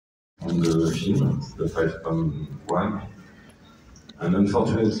on the film, the 5.1. And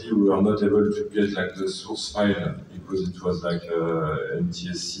unfortunately, we were not able to get like the source file because it was like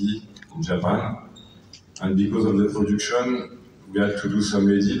NTSC in Japan. And because of the production, we had to do some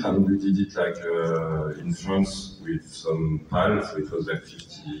edit, and we did it like in France with some PAL, so it was like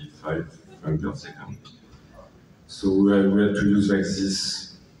 55 frames per second. So we had to use like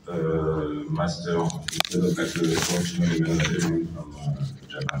this master instead of like the original element from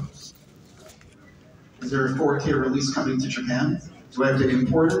Japan. Is there a 4K release coming to Japan? Do I have to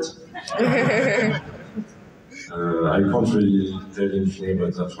import it? I can't really tell anything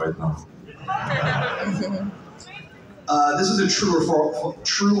about that right now. This is a true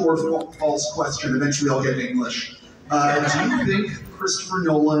or false question. Eventually I'll get English. Do you think Christopher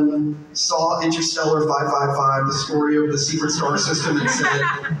Nolan saw Interstellar 555, the story of the secret star system, and said,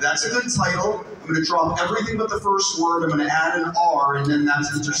 that's a good title, I'm going to drop everything but the first word, I'm going to add an R, and then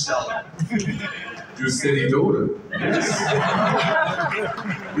that's Interstellar? You said it all. Yes.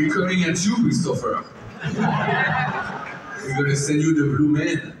 We're coming at you, Christopher. We're going to send you the blue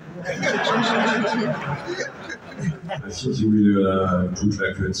man. I think you will put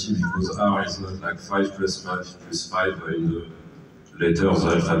like a T because R is not like 5 plus 5 plus 5 in the letters of the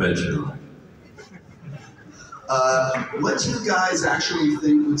alphabet, you know. What do you guys actually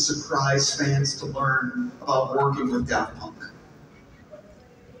think would surprise fans to learn about working with Daft Punk?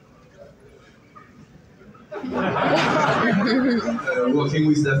 Working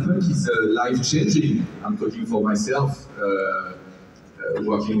with Daft Punk is life-changing. I'm talking for myself.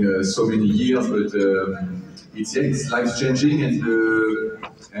 Working so many years, but it's life-changing,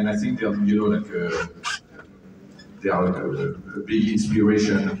 and I think they're they are a big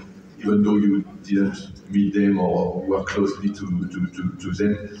inspiration, even though you didn't meet them or work closely to them.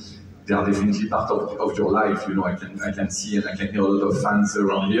 They are definitely part of your life. You know, I can see and I can hear a lot of fans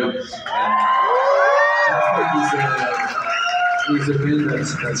around here. And is a band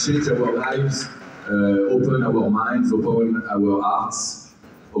that changed our lives, open our minds, open our hearts,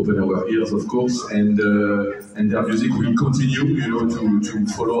 open our ears, of course, and their music will continue, you know, to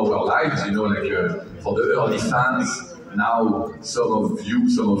follow our lives, you know, like for the early fans. Now, some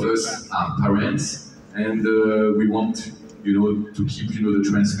of us are parents, and we want, you know, to keep, you know, the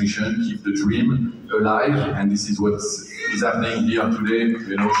transmission, keep the dream alive, and this is what is happening here today,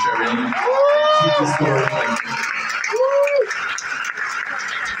 you know, sharing, keep the story going.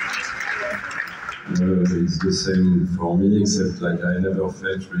 It's the same for me, except like I never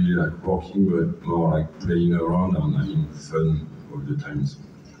felt really like working, but more like playing around and having fun all the time. So.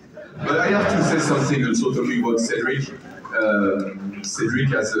 But I have to say something also talking about Cedric. Cedric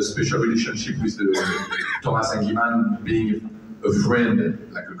has a special relationship with Thomas and Guiman, being a friend,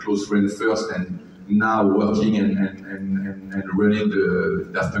 like a close friend first, and now working and running the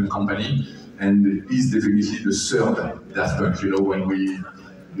Daft Punk company. And he's definitely the third Daft Punk, you know, when we,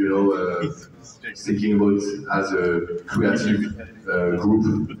 you know, thinking about as a creative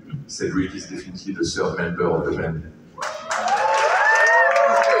group, Cedric is definitely the third member of the band.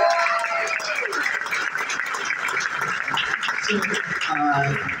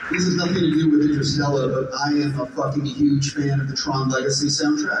 This has nothing to do with Interstella, but I am a fucking huge fan of the Tron Legacy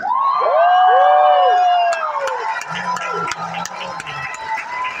soundtrack.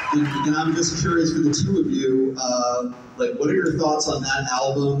 And I'm just curious for the two of you, like, what are your thoughts on that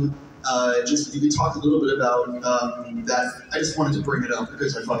album? Just if you could talk a little bit about that. I just wanted to bring it up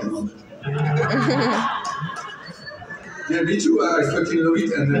because I fucking love it. Yeah, me too. I fucking love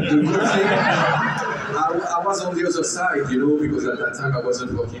it. And the good thing, I was on the other side, you know, because at that time I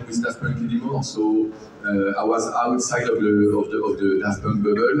wasn't working with Daft Punk anymore. So I was outside of the Daft Punk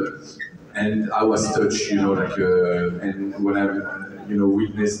bubble, and I was touched, you know, like, and when I, you know,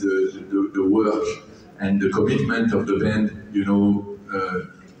 witnessed the work and the commitment of the band, you know,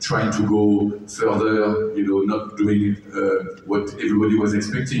 trying to go further, you know, not doing what everybody was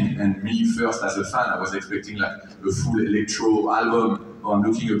expecting. And me first, as a fan, I was expecting like a full electro album. Oh, I'm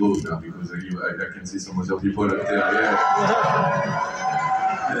looking above now because I can see some other people up there. Yeah.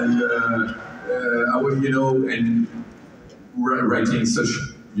 And I was, you know, and writing such,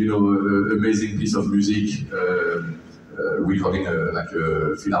 you know, amazing piece of music, recording like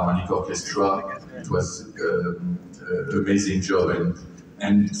a philharmonic orchestra. It was an amazing job,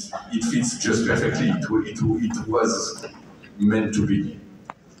 and it fits just perfectly. It was meant to be.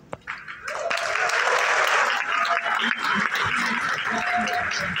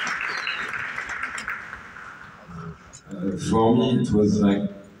 For me, it was like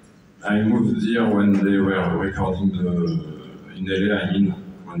I moved here when they were recording in LA. I mean,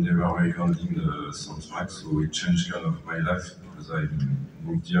 when they were recording the soundtrack, so it changed kind of my life because I'm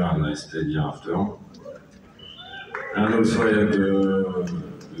moved here and I stayed here after. And also I had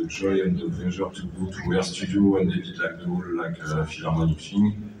the joy and the pleasure to go to their studio when they did like the whole Philharmonic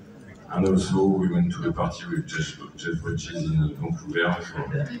thing. And also we went to the party with Jeff Bridges in Vancouver. So.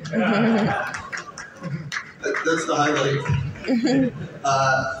 That's the highlight.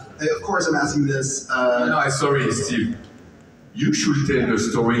 Of course I'm asking this. No, sorry, Steve. You should tell the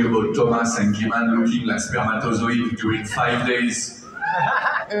story about Thomas and Guy-Man looking like spermatozoid during 5 days.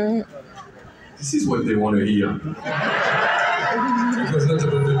 This is what they want to hear. It was not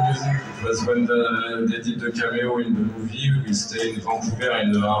about the music, it was when they did the cameo in the movie, we stayed in Vancouver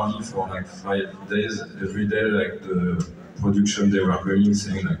in the RV for like 5 days, every day, like the production they were coming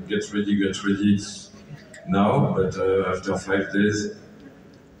saying like get ready, it's now, but after 5 days,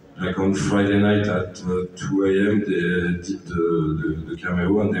 like on Friday night at 2 AM, they did the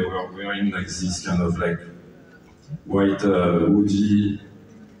cameo and they were wearing like this kind of like white hoodie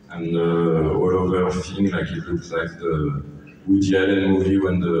and all over thing, like it looks like the Woody Allen movie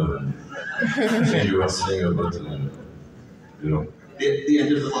when the thing you were saying about, you know. The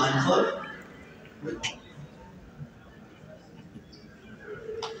end of the Line Club?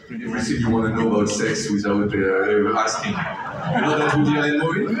 Everything you want to know about sex without ever asking. You know that Woody Allen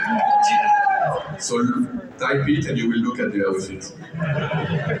movie? So type it and you will look at the outfit.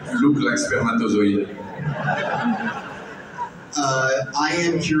 Look like spermatozoid. I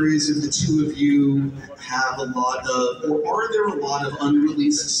am curious if the two of you have a lot of, or are there a lot of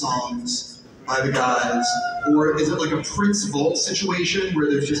unreleased songs by the guys, or is it like a Prince Vault situation where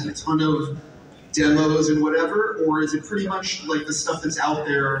there's just a ton of demos and whatever, or is it pretty much like the stuff that's out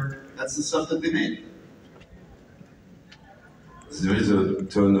there, that's the stuff that they made? There is a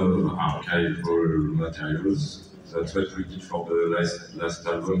ton of archival materials. That's what we did for the last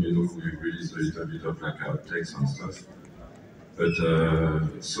album, you know, we released a little bit of like outtakes and stuff. But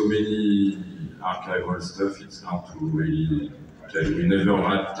so many archival stuff, it's hard to really tell. We never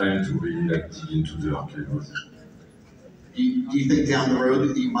had time to really like dig into the archival. Do you think down the road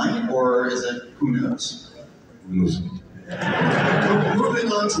that you might, or is it who knows? Who knows?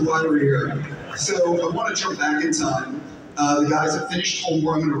 Moving on to why we're here. So I want to jump back in time. The guys have finished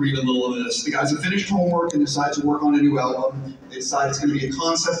homework. I'm going to read a little of this. The guys have finished homework and decided to work on a new album. They decided it's going to be a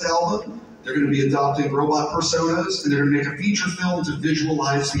concept album. They're going to be adopting robot personas, and they're going to make a feature film to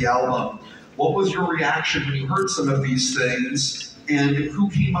visualize the album. What was your reaction when you heard some of these things, and who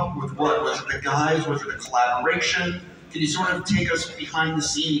came up with what? Was it the guys? Was it a collaboration? Can you sort of take us behind the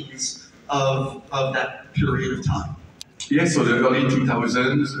scenes of that period of time? Yeah, so the early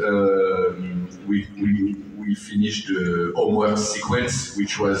 2000s, we finished the homework sequence,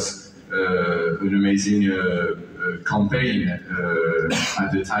 which was an amazing campaign at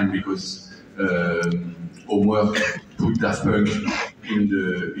the time, because homework put Daft Punk in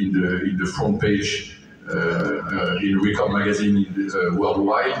the front page in Record magazine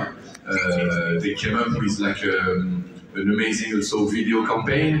worldwide. They came up with like an amazing also video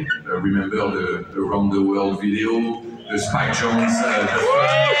campaign. Remember the Around the World video, the Spike Jones,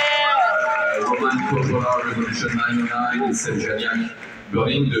 Roman Coppola, Revolution 909, Seljaniak,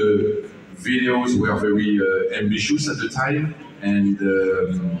 Berlin. The videos were very ambitious at the time, and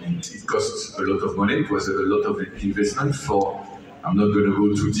it cost a lot of money. It was a lot of investment for, I'm not going to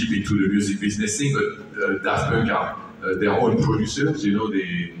go too deep into the music business thing, but Daft Punk are their own producers, you know,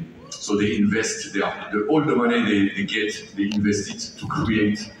 so they invest, all the money they get, they invest it to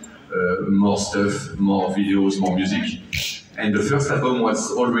create more stuff, more videos, more music. And the first album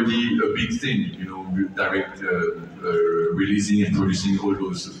was already a big thing, you know, direct releasing and producing all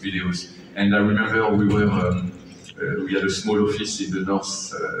those videos. And I remember we had a small office in the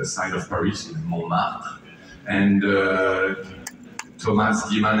north side of Paris, in Montmartre, and Thomas,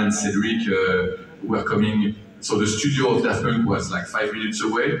 Guy-Man and Cedric were coming. So the studio of Daft Punk was like 5 minutes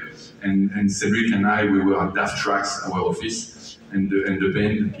away, and Cedric and I, we were at Daft Tracks, our office, and the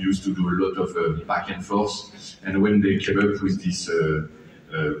band used to do a lot of back and forth. And when they came up with this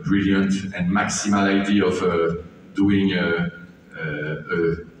brilliant and maximal idea of doing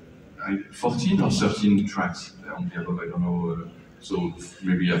 14 or 13 tracks on the album, I don't know, so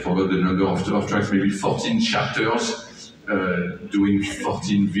maybe I forgot the number of tracks, maybe 14 chapters, doing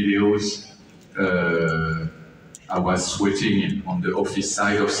 14 videos. I was sweating on the office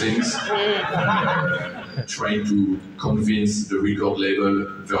side of things, trying to convince the record label,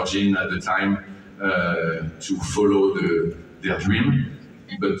 Virgin at the time, to follow their dream.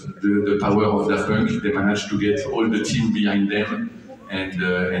 But the power of Daft Punk, they managed to get all the team behind them, and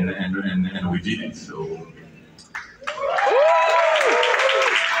we did it. So.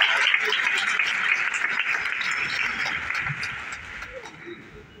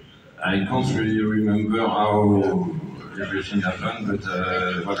 I can't really remember how everything happened, but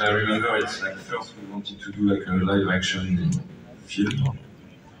what I remember it's like first we wanted to do like a live action film.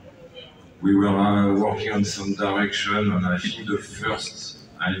 We were working on some direction, and I think the first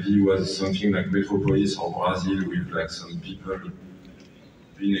idea was something like Metropolis or Brazil, with like some people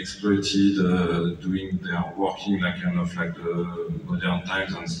being exploited, working like kind of like the modern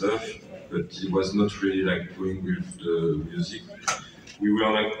times and stuff. But it was not really like going with the music. We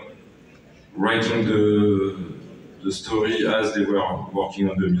were like writing the story as they were working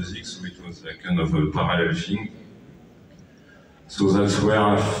on the music, so it was like kind of a parallel thing. So that's where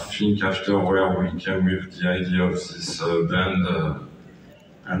I think after where we came with the idea of this band,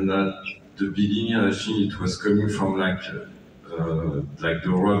 and at the beginning I think it was coming from like the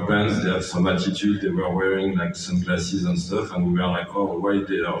rock bands. They have some attitude. They were wearing like sunglasses and stuff, and we were like, oh, why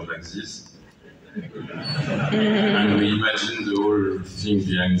they are like this? And we imagined the whole thing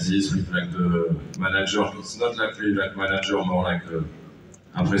behind this with like the manager. It's not like really like manager, more like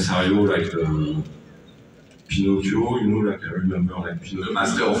impresario, like the Pinocchio, you know, like I remember like Pinocchio. The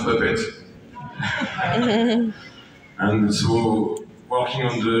master of puppets. And so working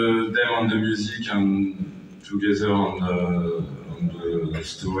on the music and together on the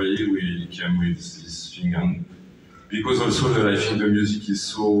story, we came with this thing. And because also I think the music is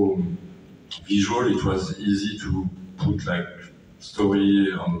so visual, it was easy to put like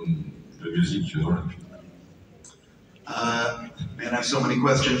story on the music, you know. Man, I have so many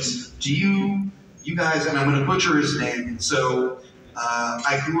questions. Do you guys, and I'm going to butcher his name, so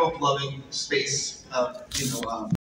I grew up loving space,